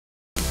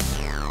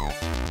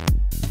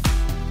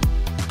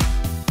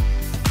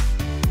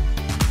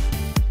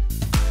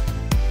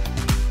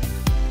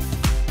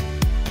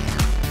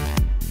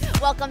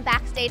Welcome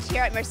backstage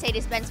here at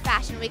Mercedes-Benz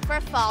Fashion Week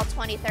for Fall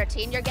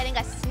 2013. You're getting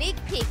a sneak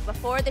peek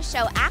before the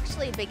show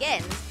actually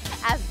begins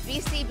at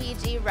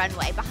BCBG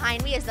Runway.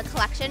 Behind me is the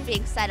collection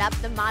being set up,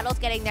 the models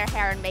getting their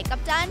hair and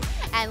makeup done,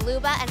 and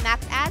Luba and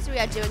Max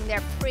Azria doing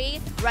their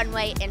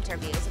pre-runway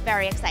interviews.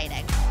 Very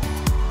exciting.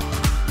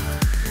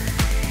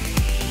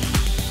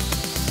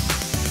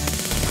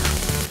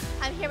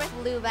 I'm here with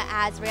Luba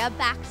Azria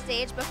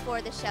backstage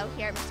before the show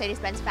here at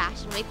Mercedes-Benz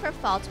Fashion Week for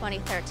Fall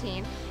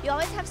 2013. You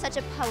always have such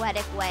a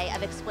poetic way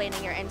of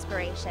explaining your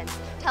inspirations.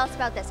 Tell us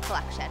about this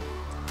collection.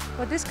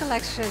 Well, this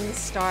collection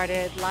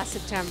started last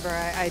September.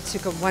 I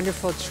took a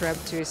wonderful trip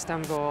to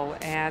Istanbul,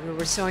 and we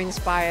were so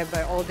inspired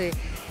by all the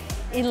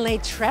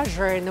inlaid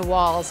treasure in the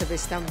walls of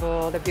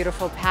Istanbul, the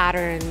beautiful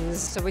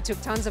patterns. So we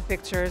took tons of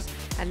pictures,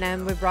 and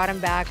then we brought them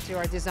back to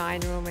our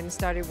design room and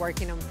started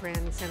working on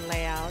prints and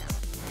layouts.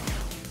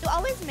 You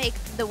always make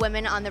the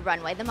women on the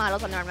runway, the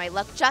models on the runway,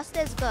 look just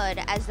as good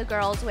as the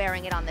girls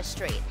wearing it on the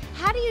street.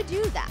 How do you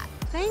do that?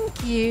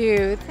 Thank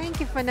you. Thank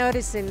you for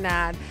noticing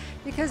that.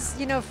 Because,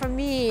 you know, for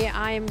me,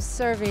 I am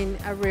serving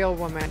a real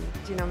woman.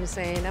 Do you know what I'm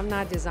saying? I'm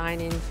not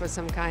designing for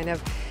some kind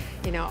of,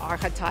 you know,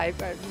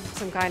 archetype, or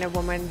some kind of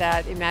woman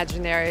that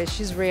imaginary.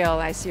 She's real.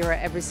 I see her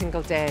every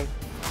single day.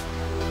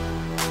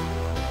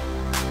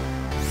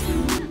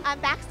 I'm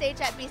backstage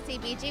at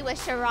BCBG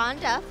with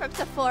Sharonda from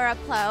Sephora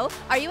Pro.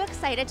 Are you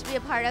excited to be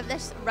a part of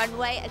this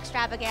runway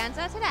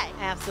extravaganza today?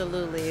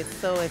 Absolutely, it's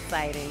so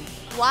exciting.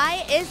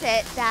 Why is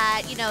it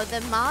that, you know,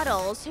 the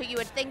models who you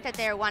would think that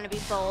they want to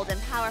be bold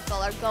and powerful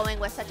are going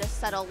with such a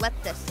subtle lip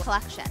this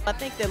collection? I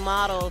think the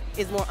model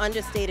is more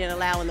understated and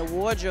allowing the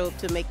wardrobe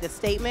to make the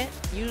statement.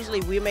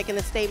 Usually we're making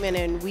the statement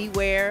and we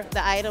wear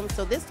the item,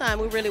 so this time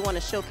we really want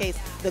to showcase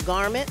the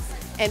garments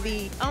and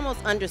be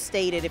almost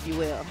understated, if you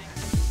will.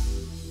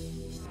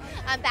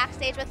 I'm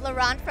backstage with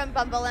Laurent from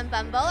Bumble and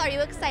Bumble. Are you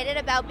excited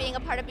about being a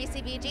part of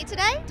BCBG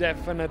today?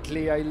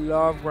 Definitely. I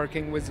love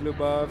working with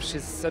Lubov.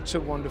 She's such a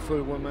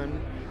wonderful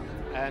woman.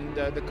 And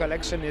the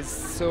collection is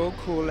so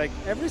cool. Like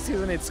every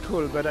season it's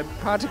cool, but I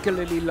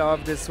particularly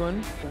love this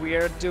one. We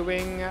are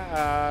doing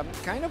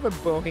kind of a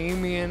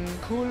bohemian,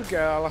 cool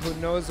girl who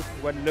knows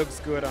what looks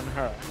good on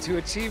her. To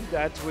achieve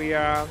that, we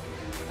are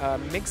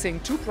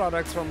mixing two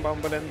products from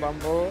Bumble and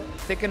Bumble,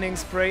 thickening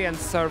spray and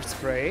surf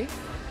spray.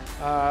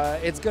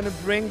 It's going to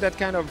bring that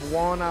kind of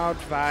worn-out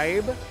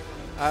vibe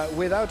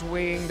without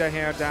weighing the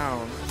hair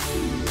down.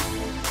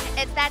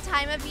 It's that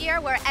time of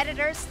year where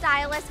editors,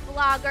 stylists,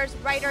 bloggers,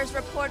 writers,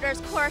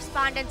 reporters,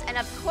 correspondents, and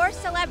of course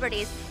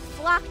celebrities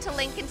flock to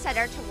Lincoln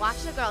Center to watch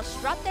the girls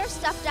strut their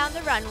stuff down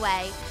the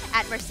runway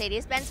at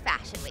Mercedes-Benz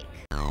Fashion Week.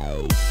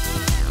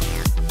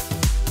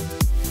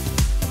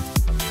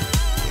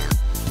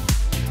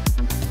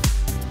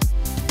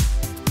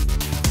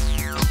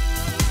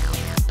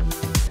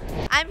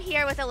 I'm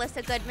here with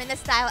Alyssa Goodman, the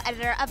style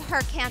editor of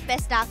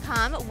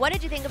HerCampus.com. What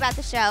did you think about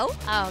the show?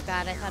 Oh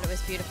God, I thought it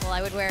was beautiful.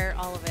 I would wear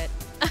all of it.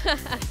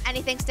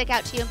 Anything stick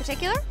out to you in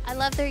particular? I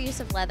love their use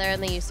of leather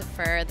and the use of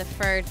fur. The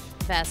fur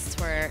vests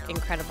were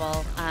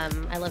incredible.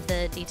 I love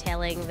the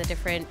detailing, the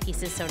different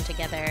pieces sewn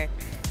together.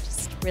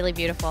 Just really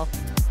beautiful.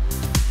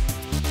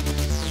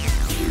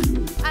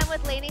 I'm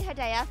with Lainey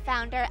Hedaya,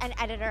 founder and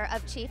editor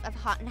of Chief of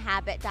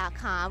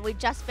HauntinHabit.com. We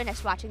just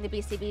finished watching the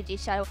BCBG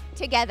show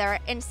together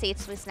in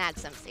seats. We snagged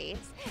some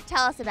seats.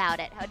 Tell us about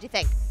it. How'd you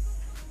think?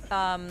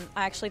 I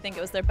actually think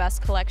it was their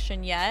best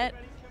collection yet.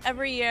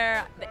 Every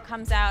year it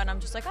comes out and I'm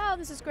just like, oh,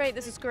 this is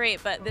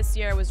great. But this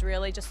year was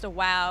really just a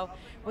wow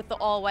with the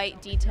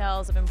all-white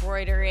details of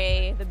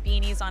embroidery, the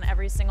beanies on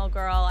every single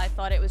girl. I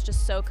thought it was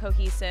just so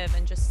cohesive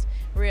and just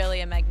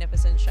really a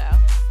magnificent show.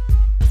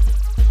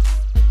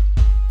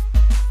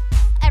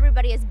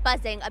 Everybody is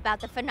buzzing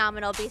about the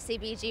phenomenal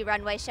BCBG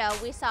runway show.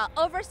 We saw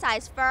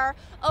oversized fur,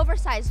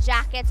 oversized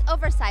jackets,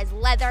 oversized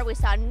leather. We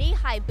saw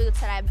knee-high boots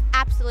that I'm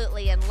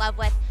absolutely in love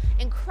with.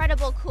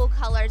 Incredible cool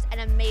colors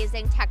and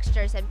amazing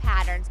textures and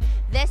patterns.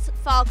 This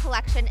fall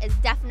collection is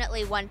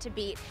definitely one to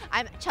beat.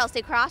 I'm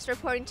Chelsea Cross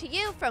reporting to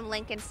you from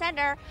Lincoln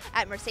Center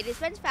at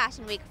Mercedes-Benz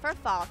Fashion Week for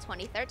Fall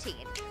 2013.